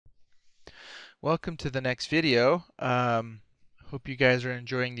Welcome to the next video. Hope you guys are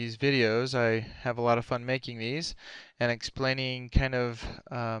enjoying these videos. I have a lot of fun making these and explaining kind of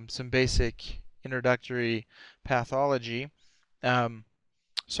some basic introductory pathology. Um,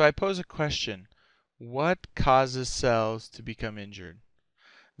 so I pose a question. What causes cells to become injured?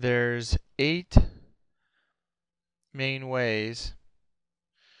 There's 8 main ways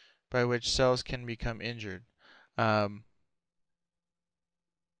by which cells can become injured. Um,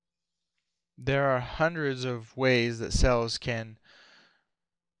 there are hundreds of ways that cells can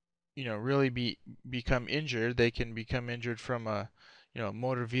really become injured. They can become injured from a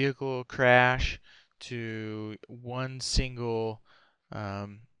motor vehicle crash to one single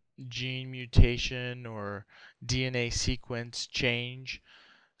um, gene mutation or DNA sequence change.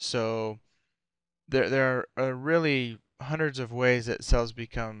 So there are really hundreds of ways that cells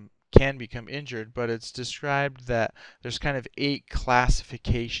can become injured, but it's described that there's kind of 8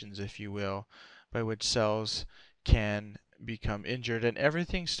 classifications, if you will, by which cells can become injured, and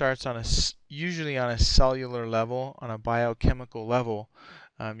everything starts usually on a cellular level, on a biochemical level.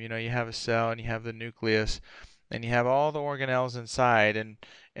 You have a cell and you have the nucleus, and you have all the organelles inside, and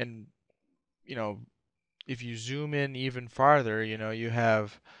you know if you zoom in even farther, you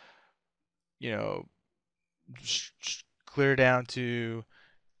have you know clear down to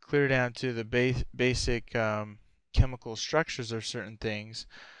the basic chemical structures of certain things.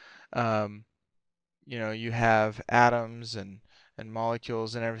 Um, you have atoms and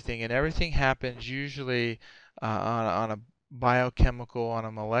molecules and everything happens usually on a biochemical, on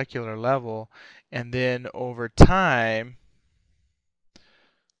a molecular level, and then over time,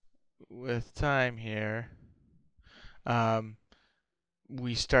 with time here, um,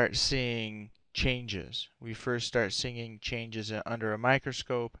 we start seeing changes. We first start seeing changes under a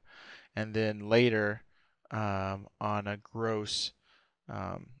microscope, and then later on a gross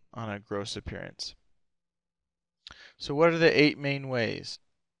appearance. So what are the 8 main ways?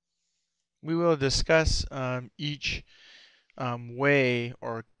 We will discuss each way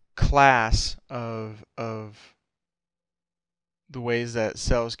or class of the ways that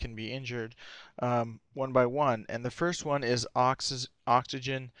cells can be injured one by one. And the first one is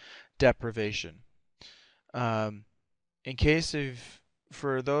oxygen deprivation. In case of,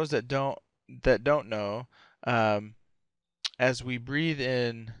 for those that don't know, as we breathe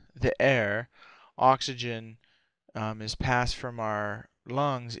in the air, oxygen is passed from our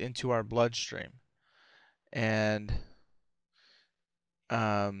lungs into our bloodstream, and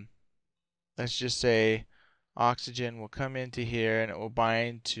let's just say oxygen will come into here and it will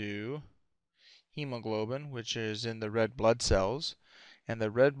bind to hemoglobin, which is in the red blood cells, and the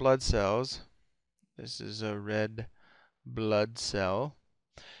red blood cells, this is a red blood cell,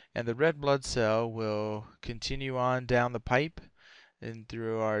 and the red blood cell will continue on down the pipe and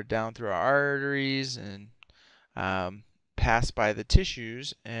down through our arteries and pass by the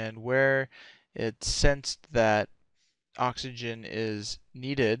tissues, and where it's sensed that oxygen is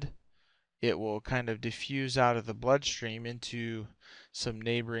needed, it will kind of diffuse out of the bloodstream into some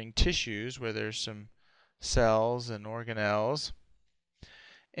neighboring tissues where there's some cells and organelles,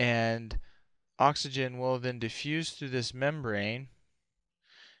 and oxygen will then diffuse through this membrane,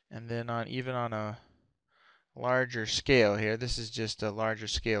 and then even on a larger scale here, this is just a larger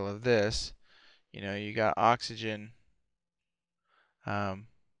scale of this, you got oxygen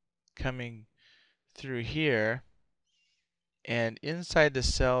coming through here, and inside the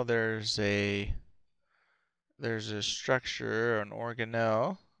cell there's a structure, or an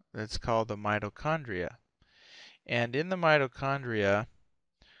organelle, that's called the mitochondria. And in the mitochondria,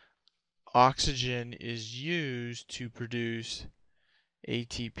 oxygen is used to produce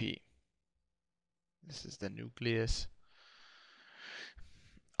ATP. This is the nucleus.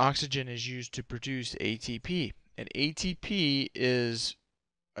 Oxygen is used to produce ATP. And ATP is,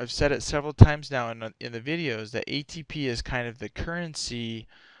 I've said it several times now in the videos, that ATP is kind of the currency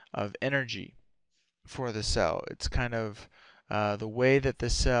of energy for the cell. It's kind of the way that the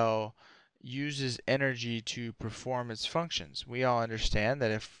cell uses energy to perform its functions. We all understand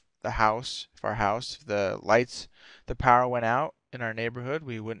that if the lights, the power went out in our neighborhood,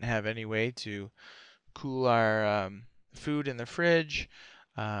 we wouldn't have any way to cool our food in the fridge.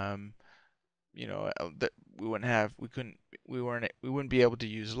 We wouldn't be able to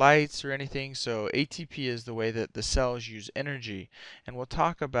use lights or anything. So ATP is the way that the cells use energy, and we'll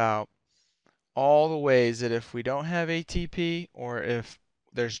talk about all the ways that if we don't have ATP, or if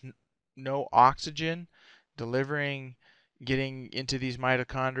there's no oxygen getting into these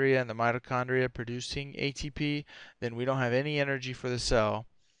mitochondria, and the mitochondria producing ATP, then we don't have any energy for the cell,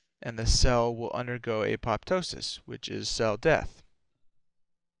 and the cell will undergo apoptosis, which is cell death.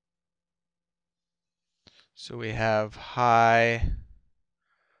 So we have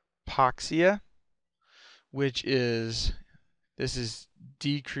hypoxia, which is, this is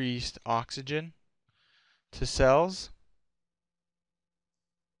decreased oxygen to cells.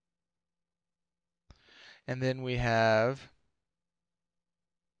 And then we have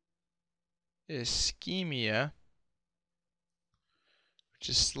ischemia, which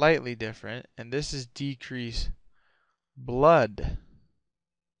is slightly different, and this is decreased blood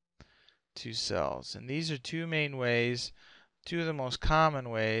to cells. And these are two main ways, two of the most common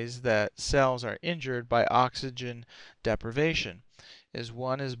ways that cells are injured by oxygen deprivation.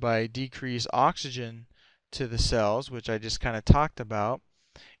 One is by decreased oxygen to the cells, which I just kind of talked about,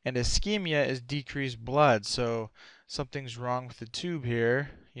 and ischemia is decreased blood. So something's wrong with the tube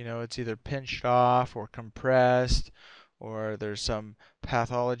here. You know, it's either pinched off or compressed, or there's some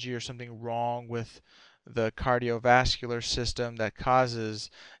pathology or something wrong with the cardiovascular system that causes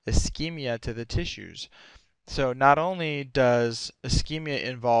ischemia to the tissues. So not only does ischemia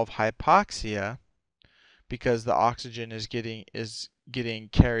involve hypoxia, because the oxygen is getting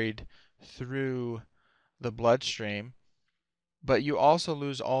carried through the bloodstream, but you also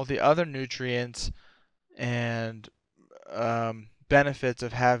lose all the other nutrients and benefits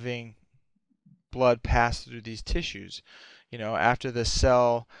of having blood pass through these tissues. You know, after the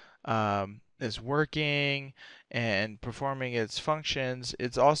cell is working and performing its functions,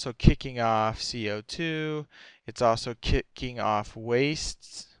 it's also kicking off CO2. It's also kicking off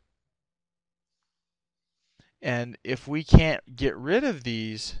wastes. And if we can't get rid of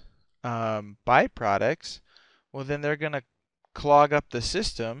these byproducts, well, then they're going to clog up the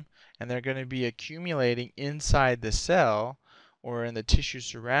system, and they're going to be accumulating inside the cell or in the tissue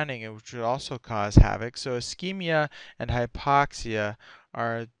surrounding it, which would also cause havoc. So ischemia and hypoxia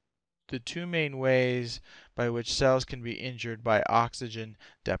are the two main ways by which cells can be injured by oxygen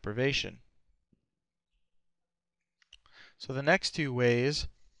deprivation. So the next two ways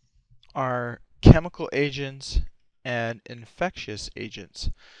are chemical agents and infectious agents.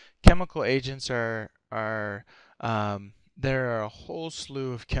 Chemical agents there are a whole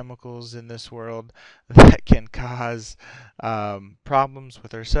slew of chemicals in this world that can cause problems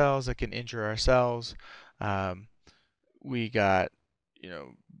with our cells, that can injure our cells. We got, you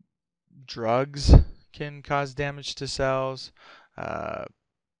know, drugs can cause damage to cells,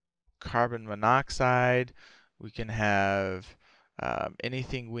 carbon monoxide. We can have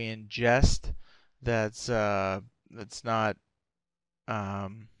anything we ingest that's not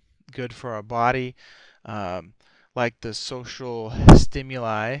good for our body, like the social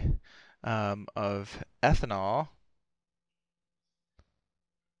stimuli of ethanol,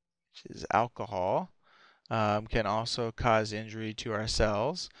 which is alcohol, can also cause injury to our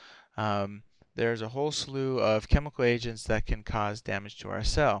cells. There's a whole slew of chemical agents that can cause damage to our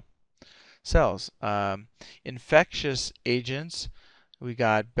cells. Infectious agents, we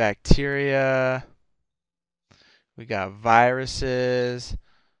got bacteria, we got viruses,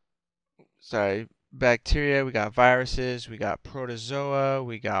 we got viruses, we got protozoa,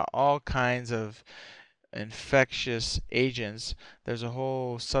 we got all kinds of infectious agents. There's a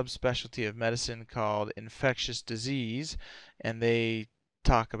whole subspecialty of medicine called infectious disease, and they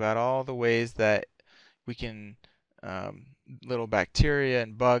talk about all the ways that we can little bacteria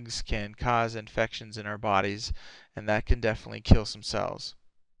and bugs can cause infections in our bodies, and that can definitely kill some cells.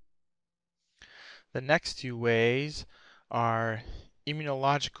 The next two ways are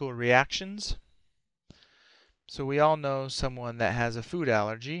immunological reactions. So we all know someone that has a food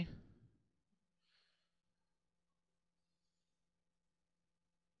allergy.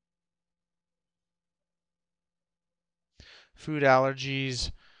 Food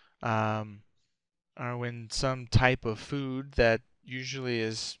allergies are when some type of food that usually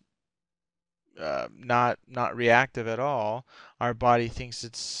is not reactive at all, our body thinks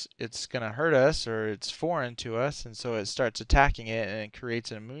it's going to hurt us or it's foreign to us, and so it starts attacking it, and it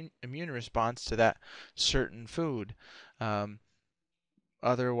creates an immune response to that certain food.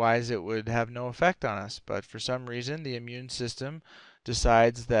 Otherwise, it would have no effect on us, but for some reason, the immune system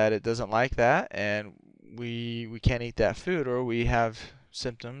decides that it doesn't like that, and we can't eat that food, or we have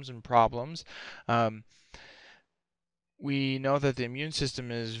symptoms and problems. We know that the immune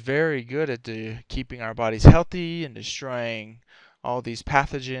system is very good at keeping our bodies healthy and destroying all these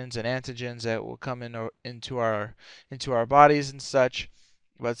pathogens and antigens that will come into our bodies and such.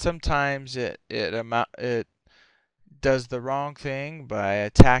 But sometimes it does the wrong thing by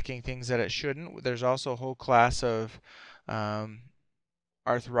attacking things that it shouldn't. There's also a whole class of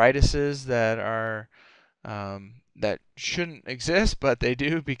arthritises that shouldn't exist, but they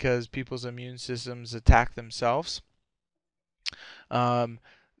do because people's immune systems attack themselves.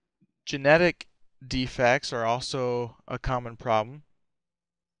 Genetic defects are also a common problem.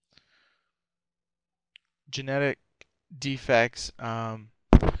 Genetic defects,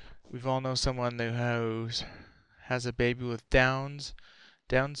 we've all known someone who has a baby with Down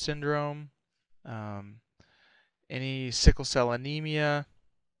syndrome, any sickle cell anemia,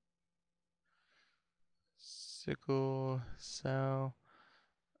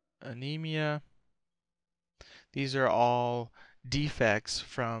 These are all defects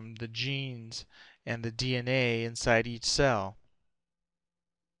from the genes and the DNA inside each cell.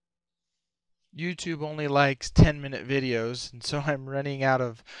 YouTube only likes 10-minute videos, and so I'm running out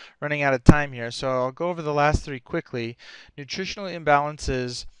of time here. So I'll go over the last three quickly. Nutritional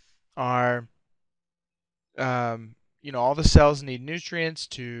imbalances are, all the cells need nutrients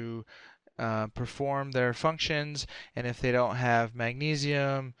to perform their functions, and if they don't have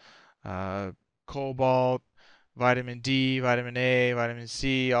magnesium, cobalt, vitamin D, vitamin A, vitamin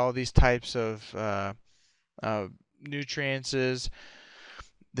C, all these types of nutrients,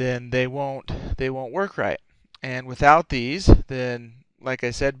 then they won't work right. And without these, then, like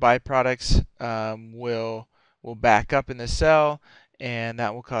I said, byproducts will back up in the cell, and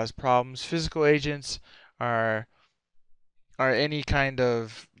that will cause problems. Physical agents are any kind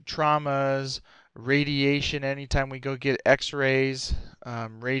of traumas, radiation. Anytime we go get X-rays,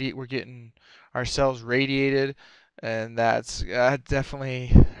 we're getting our cells radiated, and that's definitely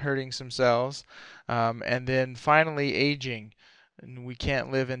hurting some cells. And then finally, aging. And we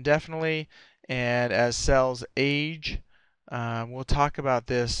can't live indefinitely, and as cells age, we'll talk about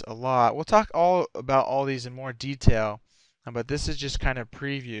this a lot. We'll talk about all these in more detail, but this is just kind of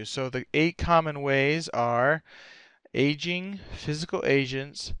preview. So the 8 common ways are aging, physical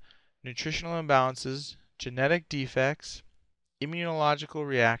agents, nutritional imbalances, genetic defects, immunological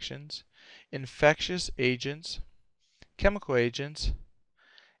reactions, infectious agents, chemical agents,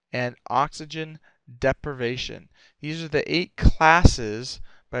 and oxygen deprivation. These are the 8 classes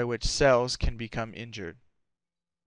by which cells can become injured.